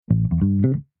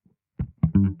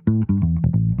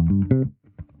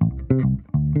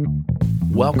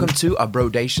Welcome to A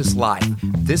Brodacious Life.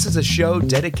 This is a show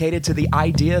dedicated to the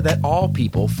idea that all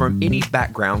people from any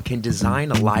background can design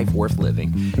a life worth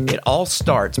living. It all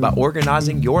starts by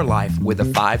organizing your life with the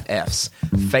 5 F's: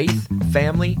 faith,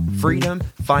 family, freedom,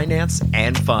 finance,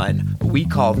 and fun. We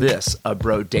call this A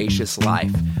Brodacious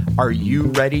Life. Are you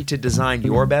ready to design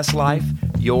your best life?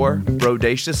 Your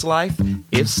Brodacious Life?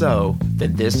 If so,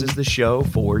 then this is the show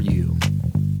for you.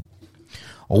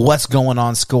 What's going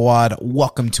on, squad?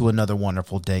 Welcome to another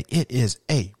wonderful day. It is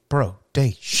a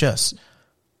Brodacious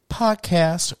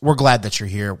podcast. We're glad that you're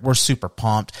here. We're super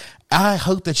pumped. I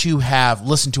hope that you have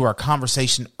listened to our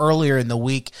conversation earlier in the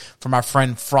week from our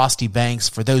friend Frosty Banks.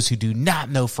 For those who do not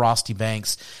know Frosty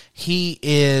Banks, he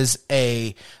is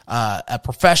a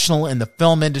professional in the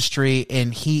film industry,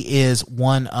 and he is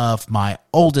one of my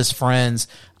oldest friends.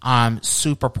 I'm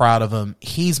super proud of him.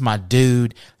 He's my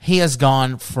dude. He has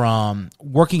gone from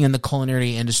working in the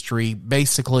culinary industry,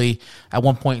 basically at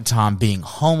one point in time being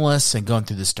homeless and going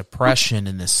through this depression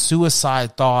and this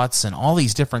suicide thoughts and all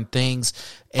these different things.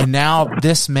 And now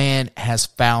this man has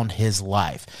found his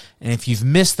life. And if you've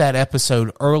missed that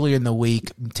episode earlier in the week,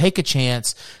 take a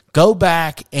chance, go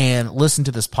back and listen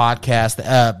to this podcast.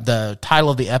 The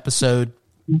title of the episode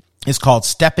is called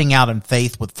Stepping Out in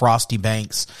Faith with Frosty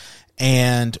Banks.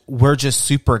 And we're just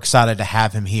super excited to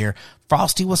have him here.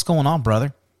 Frosty, what's going on,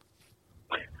 brother?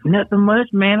 Nothing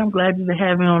much, man. I'm glad to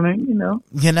have you on it,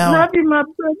 Love you, my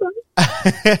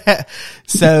brother.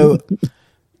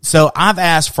 So I've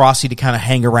asked Frosty to kind of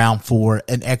hang around for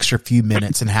an extra few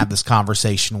minutes and have this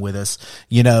conversation with us.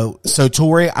 So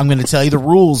Tori, I'm going to tell you the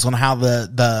rules on how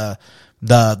the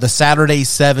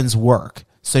Saturday7s work.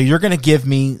 So you're going to give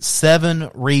me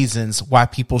 7 reasons why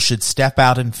people should step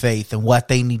out in faith and what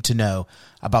they need to know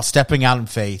about stepping out in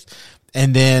faith.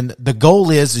 And then the goal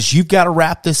is you've got to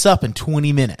wrap this up in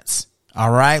 20 minutes.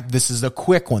 All right. This is a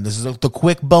quick one. This is the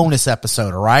quick bonus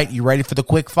episode. All right. You ready for the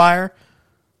quick fire?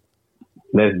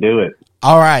 Let's do it.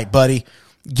 All right, buddy.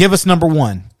 Give us number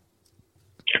 1.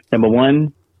 Number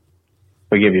 1,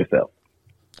 forgive yourself.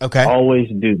 Okay. Always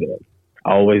do that.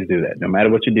 Always do that. No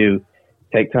matter what you do,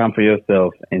 take time for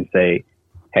yourself and say,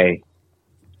 hey,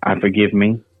 I forgive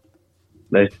me.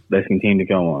 Let's continue to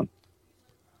go on.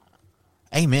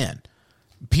 Amen.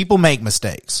 People make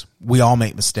mistakes. We all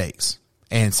make mistakes.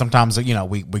 And sometimes,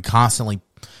 we constantly,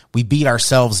 we beat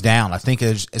ourselves down. I think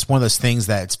it's one of those things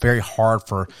that it's very hard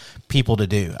for people to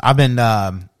do. I've been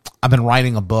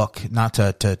writing a book, not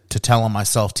to tell on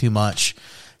myself too much.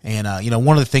 And,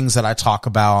 one of the things that I talk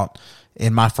about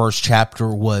in my first chapter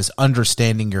was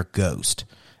understanding your ghost,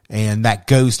 and that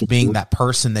ghost being that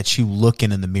person that you look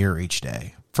in the mirror each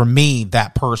day. For me,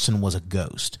 that person was a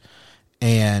ghost,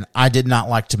 and I did not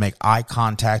like to make eye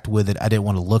contact with it. I didn't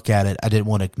want to look at it. I didn't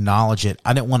want to acknowledge it.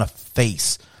 I didn't want to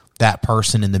face that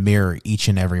person in the mirror each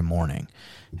and every morning.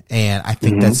 And I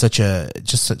think that's such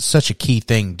a key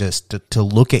thing, just to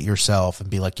look at yourself and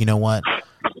be like, you know what?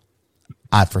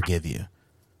 I forgive you.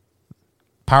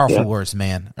 Powerful words,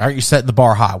 man. All right, you're setting the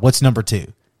bar high. What's number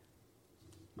 2?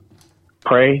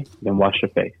 Pray, then wash your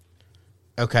face.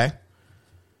 Okay.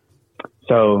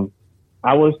 So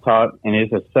I was taught, and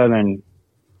it's a southern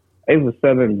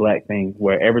black thing,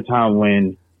 where every time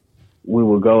when we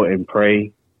will go and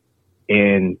pray,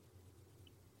 and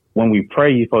when we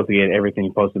pray, you're supposed to get everything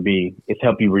you're supposed to be. It's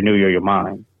help you renew your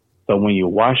mind. So when you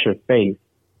wash your face,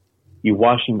 you're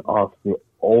washing off the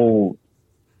old,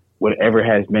 whatever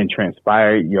has been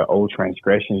transpired, your old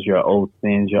transgressions, your old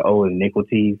sins, your old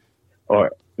iniquities,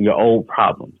 or your old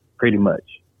problems, pretty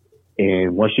much.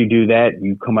 And once you do that,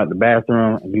 you come out the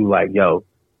bathroom and you like, yo,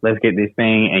 let's get this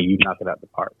thing, and you knock it out the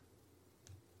park.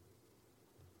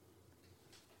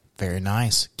 Very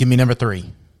nice. Give me number 3.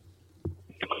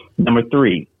 Number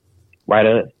 3, write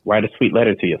a sweet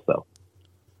letter to yourself.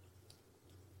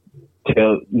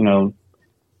 Tell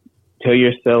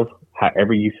yourself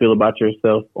however you feel about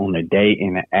yourself on the day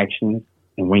and the actions.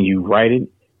 And when you write it,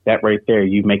 that right there,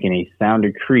 you making a sound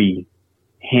decree,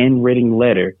 handwritten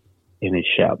letter, and it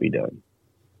shall be done.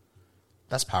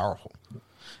 That's powerful.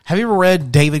 Have you ever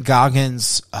read David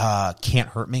Goggins' Can't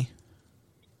Hurt Me?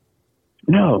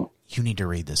 No. You need to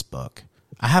read this book.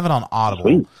 I have it on Audible.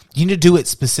 Sweet. You need to do it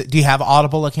specific. Do you have an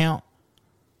Audible account?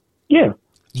 Yeah.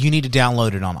 You need to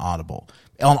download it on Audible.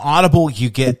 On Audible, you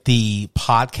get the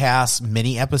podcast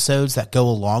mini episodes that go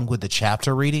along with the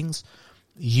chapter readings.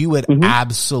 You would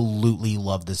absolutely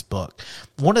love this book.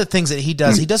 One of the things that he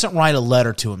does, he doesn't write a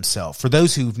letter to himself. For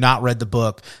those who've not read the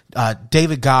book,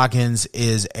 David Goggins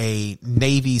is a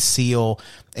Navy SEAL,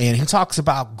 and he talks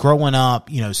about growing up,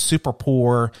 super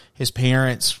poor. His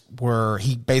parents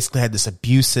he basically had this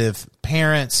abusive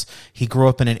parents. He grew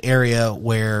up in an area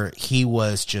where he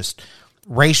was just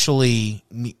racially,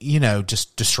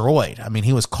 just destroyed. I mean,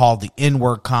 he was called the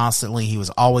N-word constantly. He was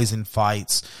always in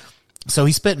fights. So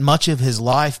he spent much of his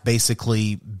life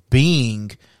basically being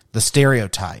the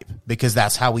stereotype because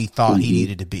that's how he thought he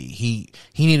needed to be. He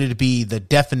needed to be the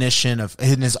definition of,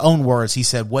 in his own words, he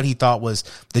said what he thought was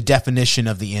the definition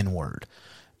of the N-word.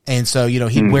 And so,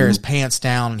 he'd wear his pants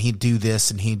down and he'd do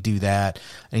this and he'd do that.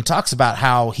 And he talks about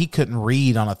how he couldn't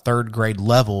read on a third grade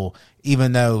level,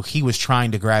 even though he was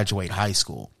trying to graduate high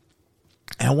school.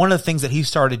 And one of the things that he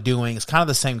started doing is kind of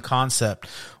the same concept,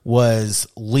 was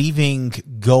leaving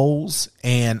goals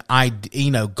and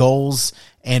goals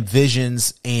and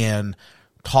visions and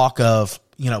talk of,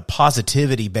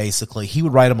 positivity. Basically, he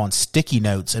would write them on sticky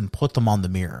notes and put them on the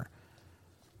mirror.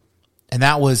 And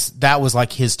that was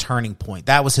like his turning point.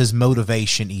 That was his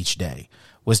motivation each day,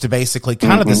 was to basically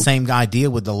kind of the same idea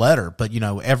with the letter. But,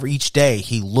 each day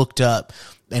he looked up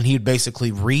and he'd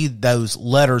basically read those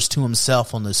letters to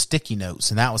himself on those sticky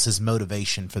notes. And that was his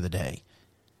motivation for the day.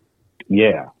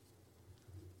 Yeah.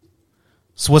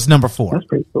 So what's number 4? That's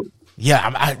pretty cool.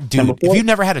 Yeah, dude, if you've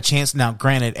never had a chance, now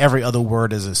granted, every other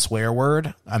word is a swear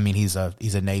word. I mean, he's a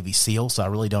Navy SEAL, so I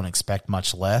really don't expect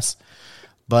much less.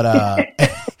 But,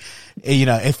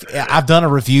 if I've done a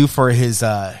review for his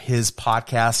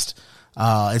podcast,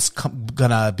 it's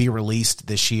gonna be released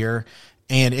this year.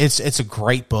 And it's a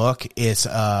great book. It's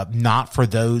not for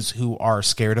those who are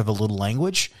scared of a little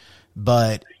language,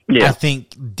 but I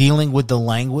think dealing with the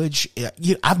language,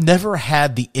 I've never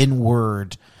had the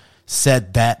N-word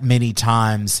said that many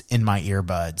times in my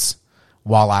earbuds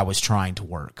while I was trying to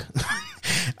work.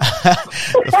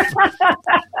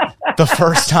 The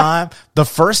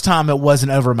first time it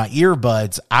wasn't over my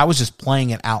earbuds, I was just playing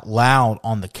it out loud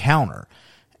on the counter.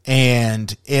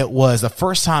 And it was the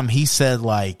first time he said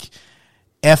like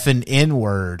effing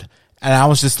N-word, and I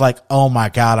was just like, oh my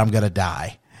God, I'm going to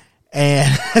die.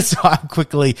 And so I'm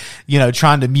quickly,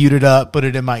 trying to mute it up, put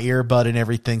it in my earbud and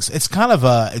everything. So it's kind of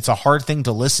it's a hard thing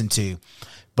to listen to,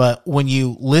 but when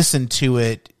you listen to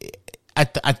it,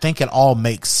 I think it all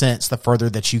makes sense the further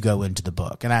that you go into the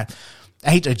book. And I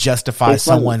hate to justify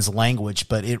someone's language,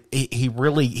 but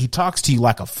he talks to you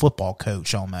like a football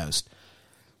coach almost.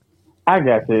 I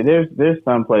got you. There's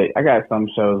some I got some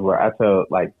shows where I tell,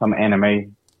 like, some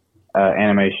anime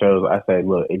shows, I say,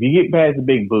 look, if you get past the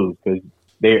big boobs, because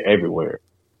they're everywhere,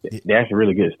 that's a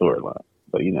really good storyline.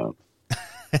 But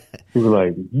people are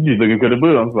like, you just looking for the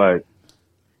boobs. I'm like,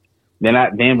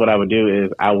 then what I would do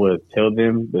is I would tell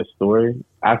them the story.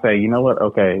 I say, you know what?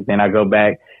 Okay. Then I go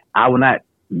back. I will not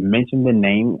mention the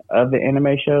name of the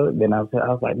anime show. Then I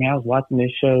was like, man, I was watching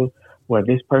this show where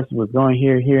this person was going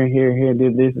here,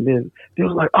 did this and this. They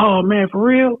was like, oh man, for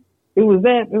real? It was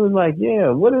that? It was like, yeah,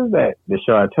 what is that? The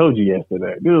show I told you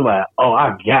yesterday. It was like, oh,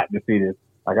 I got to see this.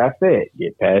 Like I said,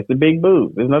 get past the big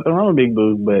boobs. There's nothing wrong with big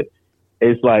boobs, but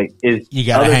it's like, you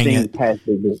gotta hang in.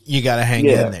 You gotta hang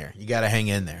in there. You gotta hang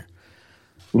in there.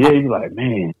 Yeah, you're like,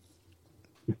 man.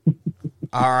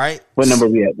 All right. What number are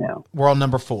we at now? We're on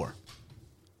number 4.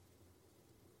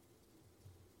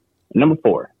 Number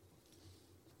 4.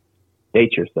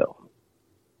 Date yourself.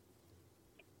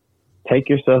 Take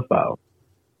yourself out.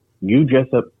 You dress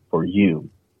up for you,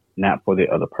 not for the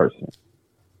other person.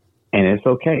 And it's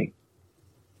okay.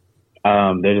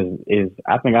 I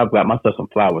think I've got myself some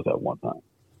flowers at one time.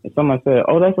 And someone said,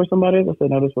 oh, that's for somebody else? I said,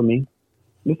 no, that's for me.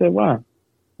 They said, why?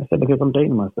 I said, because I'm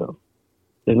dating myself.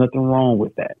 There's nothing wrong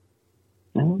with that.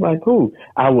 And I was like, cool.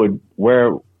 I would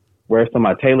wear some of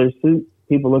my tailored suits.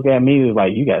 People look at me, it's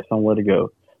like, you got somewhere to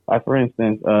go. Like, for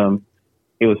instance,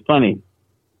 it was funny.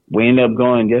 We ended up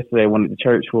going yesterday, went to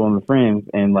church with one of my friends,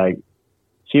 and like,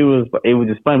 it was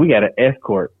just funny. We got an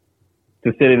escort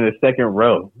to sit in the second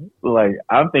row. Like,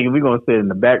 I'm thinking we're going to sit in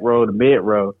the back row, the mid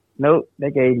row. Nope.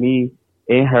 They gave me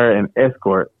and her an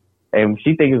escort, and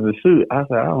she thinks it's a suit. I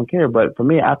said, I don't care. But for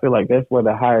me, I feel like that's where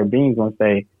the higher being's going to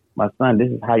say, my son, this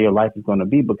is how your life is going to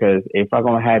be, because if I'm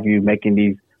going to have you making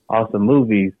these awesome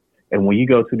movies, and when you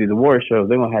go to these award shows,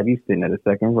 they're going to have you sitting at the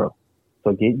second row.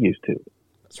 So get used to it.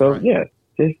 That's so, right. Yeah,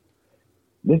 just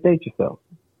date yourself.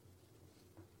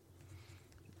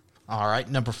 All right,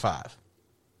 number 5.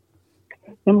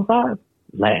 Number 5,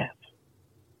 laugh.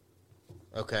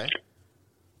 Okay.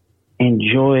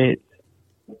 Enjoy it.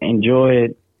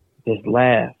 Just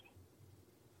laugh.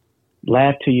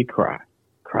 Laugh till you cry.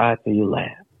 cry till you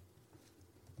laugh.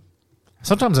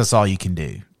 Sometimes that's all you can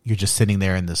do. You're just sitting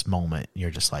there in this moment. You're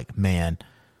just like, man,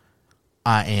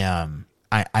 I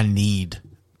need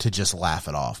to just laugh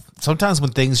it off. Sometimes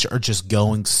when things are just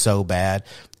going so bad,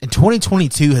 and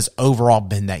 2022 has overall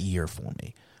been that year for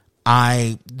me.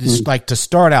 I just like to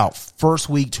start out first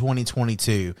week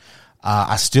 2022.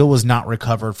 I still was not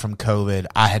recovered from COVID.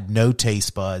 I had no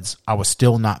taste buds. I was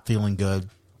still not feeling good.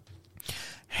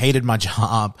 Hated my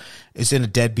job. It's in a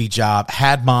deadbeat job.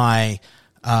 Had my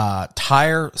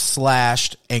tire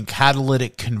slashed and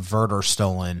catalytic converter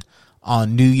stolen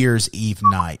on New Year's Eve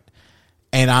night.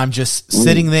 And I'm just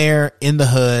sitting there in the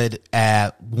hood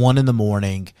at 1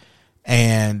 a.m.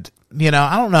 And,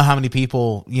 I don't know how many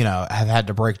people, have had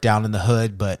to break down in the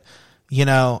hood, but,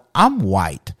 I'm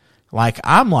white.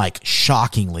 I'm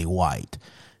shockingly white.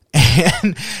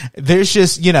 And there's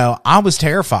just, I was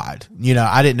terrified.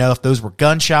 I didn't know if those were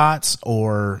gunshots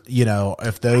or,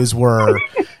 if those were,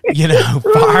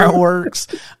 fireworks.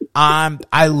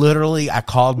 I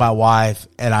called my wife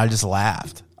and I just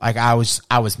laughed. I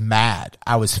was mad.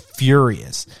 I was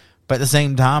furious. But at the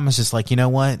same time, it's just you know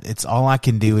what? It's all I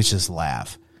can do is just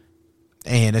laugh.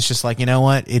 And it's just you know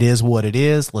what? It is what it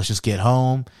is. Let's just get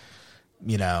home.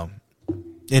 It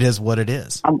is what it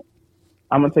is. I'm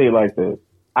going to tell you like this.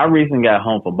 I recently got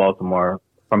home from Baltimore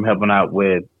from helping out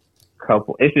with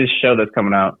it's this show that's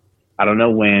coming out. I don't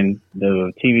know when.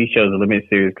 The TV show is a limited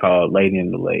series called Lady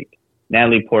in the Lake.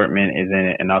 Natalie Portman is in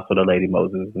it, and also the Lady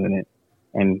Moses is in it.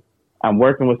 And I'm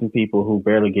working with some people who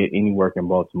barely get any work in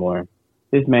Baltimore.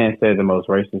 This man said the most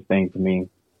racist thing to me.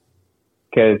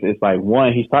 Because it's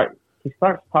one, he starts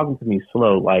talking to me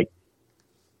slow, like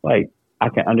I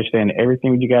can understand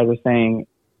everything you guys are saying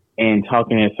and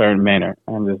talking in a certain manner.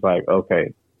 I'm just like,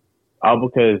 okay. All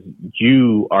because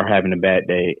you are having a bad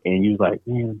day and you was like,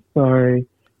 man, I'm sorry,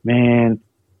 man.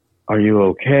 Are you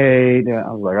okay? Then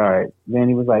I was like, all right. Then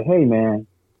he was like, hey, man,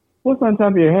 what's on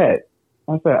top of your head?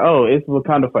 I said, oh, it's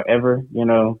Wakanda Forever,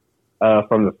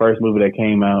 from the first movie that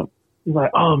came out. He's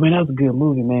like, oh, man, that was a good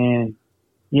movie, man.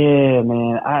 Yeah,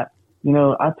 man. I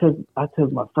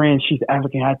took my friend. She's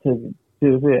African. I took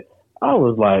it. I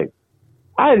was like,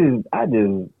 I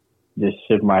just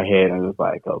shook my head and was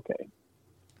like, okay.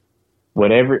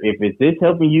 Whatever, if it's this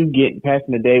helping you get past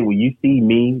the day when you see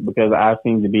me because I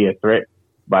seem to be a threat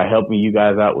by helping you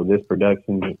guys out with this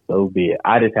production, so be it.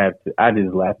 I just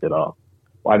laughed it off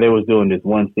while they was doing this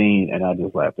one scene, and I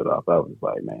just laughed it off. I was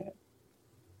like, man,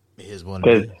 it is one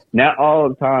because not all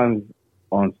the times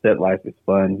on set life is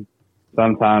fun.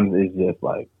 Sometimes it's just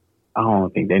I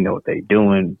don't think they know what they're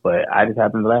doing, but I just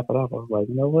happened to laugh it off. I was like,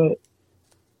 you know what?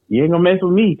 You ain't gonna mess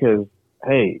with me because,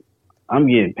 hey, I'm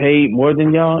getting paid more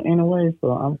than y'all anyway,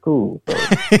 so I'm cool. So.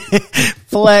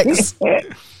 Flex.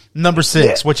 Number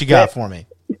 6, what you got for me?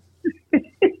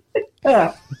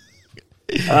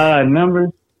 Number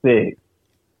 6.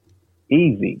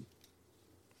 Easy.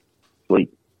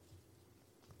 Sleep.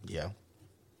 Yeah.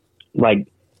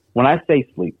 When I say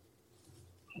sleep,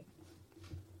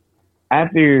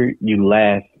 after you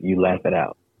laugh it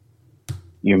out.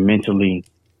 You're mentally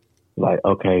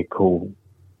okay, cool.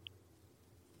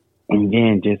 And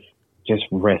then just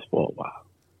rest for a while.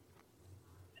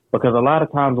 Because a lot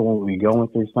of times when we're going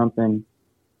through something,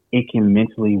 it can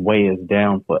mentally weigh us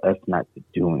down for us not to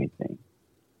do anything.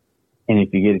 And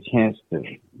if you get a chance to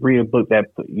read a book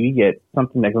you get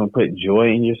something that's going to put joy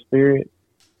in your spirit,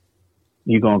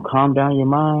 you're going to calm down your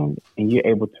mind and you're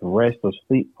able to rest or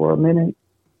sleep for a minute.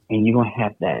 And you're going to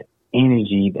have that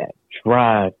energy, that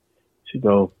drive to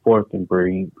go forth and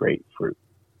bring great fruit.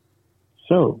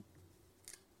 So,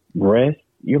 rest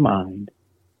your mind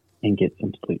and get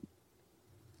some sleep.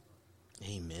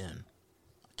 Amen.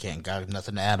 Got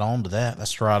nothing to add on to that.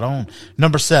 That's right on.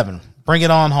 Number 7. Bring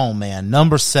it on home, man.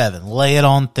 Number 7. Lay it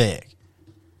on thick.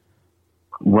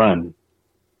 Run.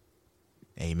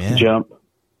 Amen. Jump.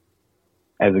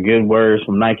 As a good word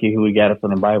from Nike, who we got it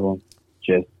from the Bible,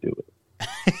 just do it.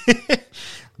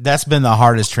 That's been the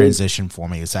hardest transition for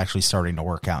me. It's actually starting to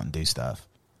work out and do stuff.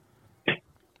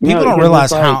 People don't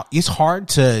realize how it's hard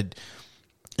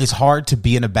to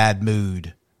be in a bad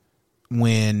mood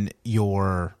when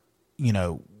you're,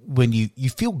 when you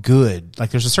feel good.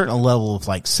 There's a certain level of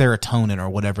serotonin or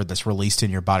whatever that's released in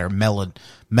your body, or melanin,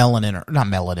 or not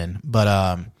melanin,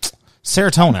 but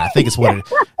serotonin, I think is what it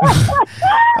is.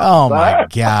 Oh my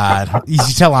God. You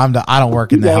tell I don't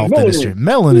work in the health industry.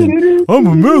 Melanin. I'm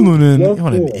a melanin.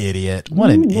 What an idiot.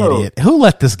 What an idiot. Who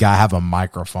let this guy have a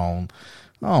microphone?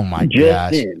 Oh my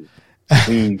gosh.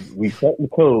 We cracked the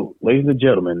code. Ladies and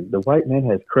gentlemen, the white man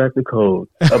has cracked the code.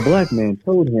 A black man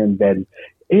told him that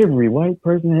every white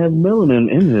person has melanin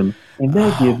in them, and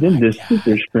that gives them the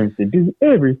super strength to do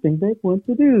everything they want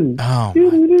to do. Oh my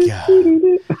God.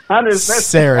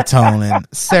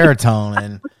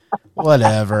 Serotonin,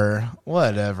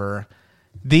 whatever.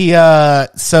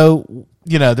 So,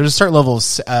 there's a certain level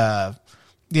of,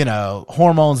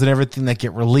 hormones and everything that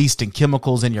get released and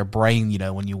chemicals in your brain.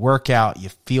 When you work out, you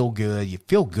feel good. You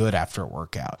feel good after a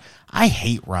workout. I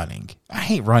hate running. I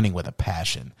hate running with a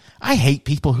passion. I hate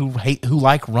people who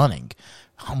like running.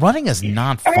 Running is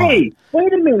not fun. Hey,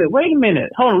 wait a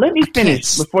minute. Hold on, let me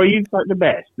finish before you start to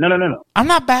bash. No. I'm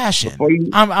not bashing.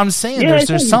 I'm saying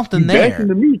there's something there. Bashing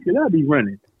to me because I'll be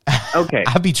running. Okay.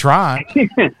 I'll be trying.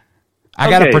 I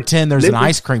got to pretend there's an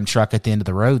ice cream truck at the end of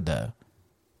the road, though.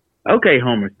 Okay,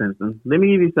 Homer Simpson. Let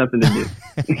me give you something to do.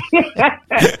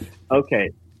 Okay.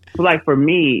 So, like, for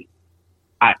me,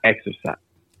 I exercise.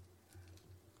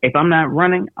 If I'm not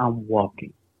running, I'm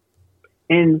walking.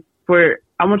 And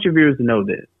I want your viewers to know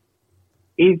this.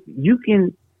 If you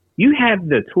have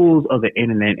the tools of the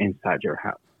internet inside your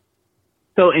house.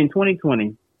 So in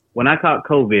 2020, when I caught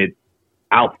COVID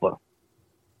alpha,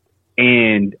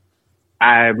 and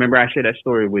I remember I shared that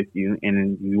story with you,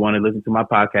 and you want to listen to my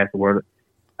podcast,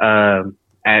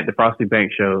 at the Frosty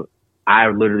Banks show, I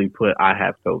literally put, I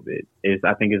have COVID.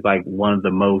 I think it's like one of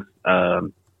the most,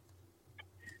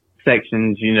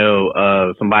 sections,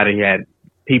 somebody had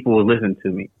people would listen to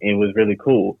me. It was really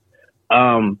cool.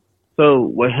 So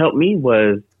what helped me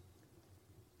was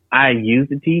I used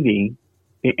the TV,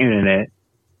 the internet,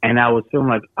 and I was feeling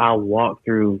like I walked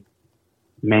through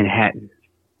Manhattan.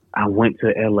 I went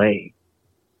to LA.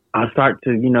 I start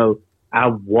to, I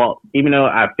walk, even though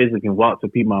I physically can walk to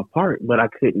people apart, but I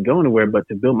couldn't go anywhere but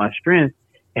to build my strength.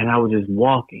 And I was just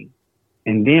walking.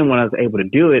 And then when I was able to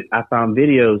do it, I found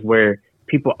videos where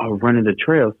people are running the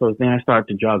trail. So then I started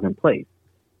to jog in place.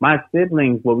 My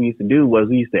siblings, what we used to do was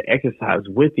we used to exercise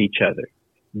with each other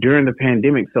during the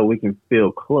pandemic so we can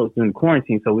feel close, during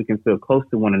quarantine so we can feel close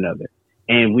to one another.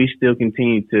 And we still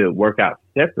continue to work out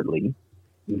separately.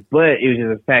 But it was just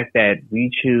the fact that we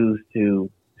choose to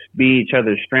be each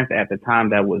other's strength at the time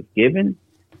that was given.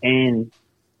 And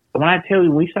when I tell you,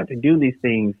 when you start to do these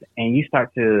things and you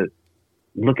start to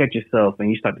look at yourself and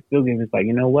you start to feel things, it's like,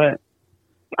 you know what?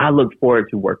 I look forward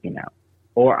to working out,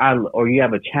 or you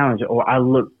have a challenge, or I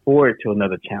look forward to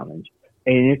another challenge.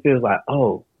 And it feels like,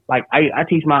 oh, like I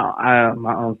teach my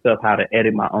own self how to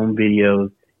edit my own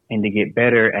videos and to get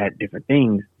better at different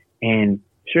things. And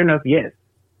sure enough, yes.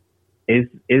 Is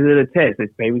it a test?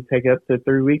 It's maybe take up to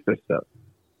 3 weeks or so.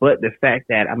 But the fact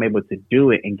that I'm able to do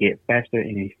it and get faster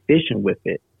and efficient with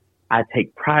it, I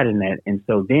take pride in that. And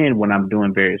so then when I'm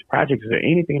doing various projects or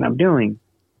anything I'm doing,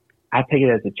 I take it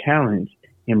as a challenge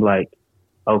and be like,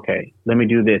 okay, let me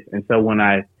do this. And so when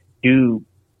I do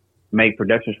make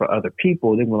productions for other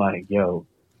people, they were like, yo,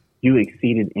 you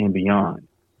exceeded and beyond.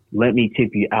 Let me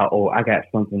tip you out. Oh, I got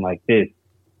something like this.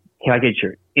 Can I get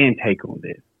your intake on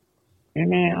this? And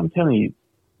man, I'm telling you,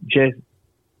 just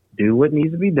do what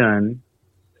needs to be done.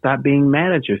 Stop being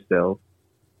mad at yourself.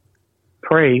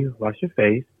 Pray, wash your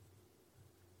face.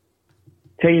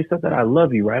 Tell yourself that I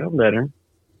love you, write a letter.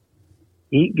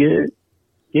 Eat good.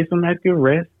 Get some nice good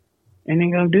rest. And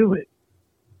then go do it.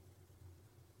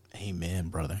 Amen,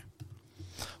 brother.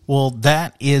 Well,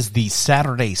 that is the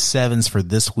Saturday7s for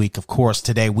this week. Of course,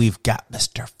 today we've got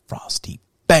Mr. Frosty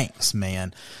Banks,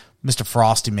 man. Mr.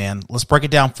 Frosty, man, let's break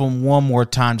it down from one more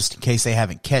time just in case they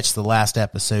haven't catched the last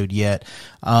episode yet.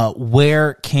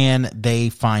 Where can they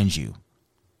find you?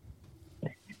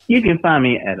 You can find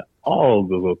me at all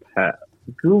Google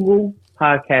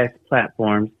podcast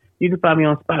platforms. You can find me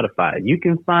on Spotify. You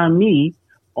can find me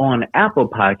on Apple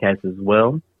Podcasts as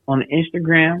well. On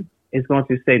Instagram, it's going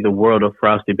to say The World of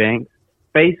Frosty Banks.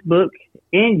 Facebook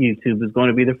and YouTube is going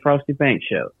to be The Frosty Banks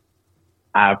Show.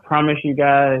 I promise you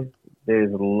guys,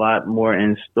 there's a lot more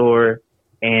in store.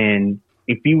 And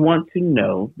if you want to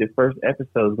know, the first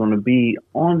episode is going to be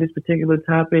on this particular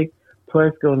topic,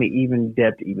 plus going to even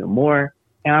depth even more.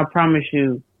 And I promise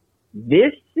you,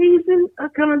 this season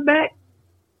of coming back,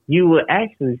 you will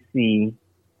actually see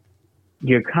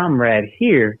your comrade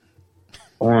here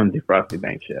on the Frosty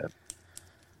Banks Show.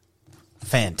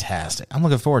 Fantastic. I'm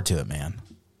looking forward to it, man.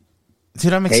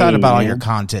 Dude, I'm excited about all your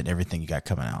content and everything you got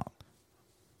coming out.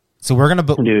 So we're gonna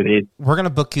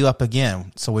book you up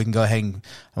again, so we can go ahead and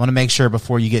I want to make sure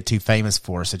before you get too famous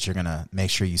for us that you're gonna make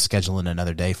sure you schedule in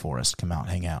another day for us to come out and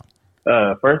hang out.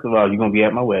 First of all, you're gonna be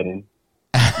at my wedding.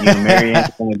 You and Marianne's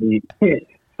gonna be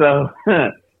so.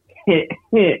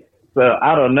 So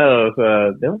I don't know.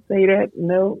 So don't say that,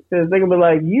 because they're gonna be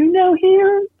like, you know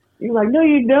him. You're like, no,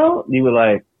 you don't. You were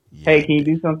like, Hey, can you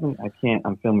do something? I can't.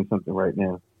 I'm filming something right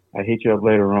now. I'll hit you up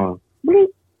later on. Bloop.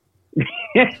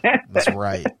 That's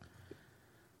right.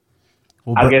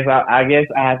 Well, I guess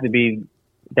I have to be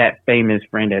that famous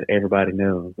friend that everybody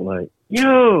knows. Like,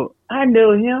 yo, I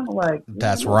know him. Like,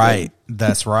 that's right.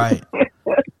 That's right.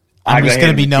 I'm just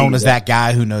going to be known as that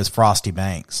guy who knows Frosty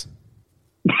Banks.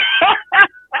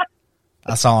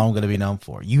 That's all I'm going to be known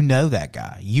for. You know that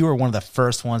guy. You were one of the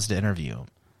first ones to interview him.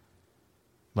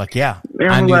 Like, yeah,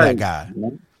 I knew that guy.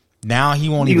 Now he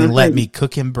won't even let me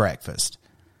cook him breakfast.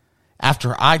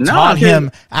 After I taught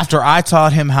him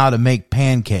how to make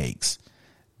pancakes,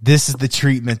 this is the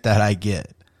treatment that I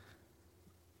get.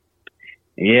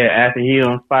 Yeah, after he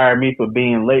inspired me for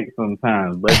being late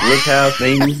sometimes. But look how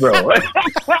things grow.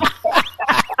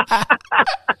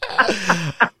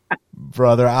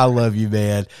 Brother, I love you,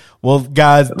 man. Well,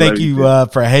 guys, thank you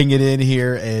for hanging in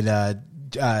here and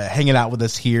hanging out with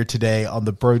us here today on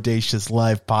the Brodacious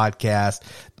Life podcast.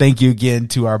 Thank you again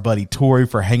to our buddy Tori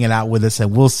for hanging out with us,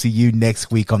 and we'll see you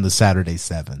next week on the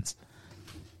Saturday7s.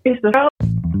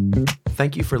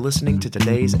 Thank you for listening to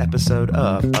today's episode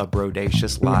of A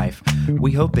Brodacious Life.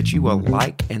 We hope that you will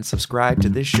like and subscribe to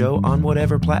this show on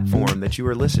whatever platform that you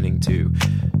are listening to.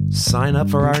 Sign up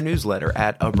for our newsletter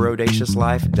at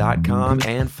abrodaciouslife.com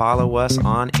and follow us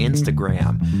on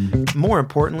Instagram. More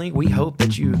importantly, we hope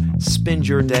that you spend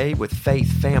your day with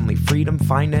faith, family, freedom,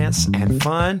 finance, and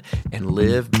fun, and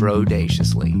live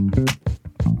brodaciously.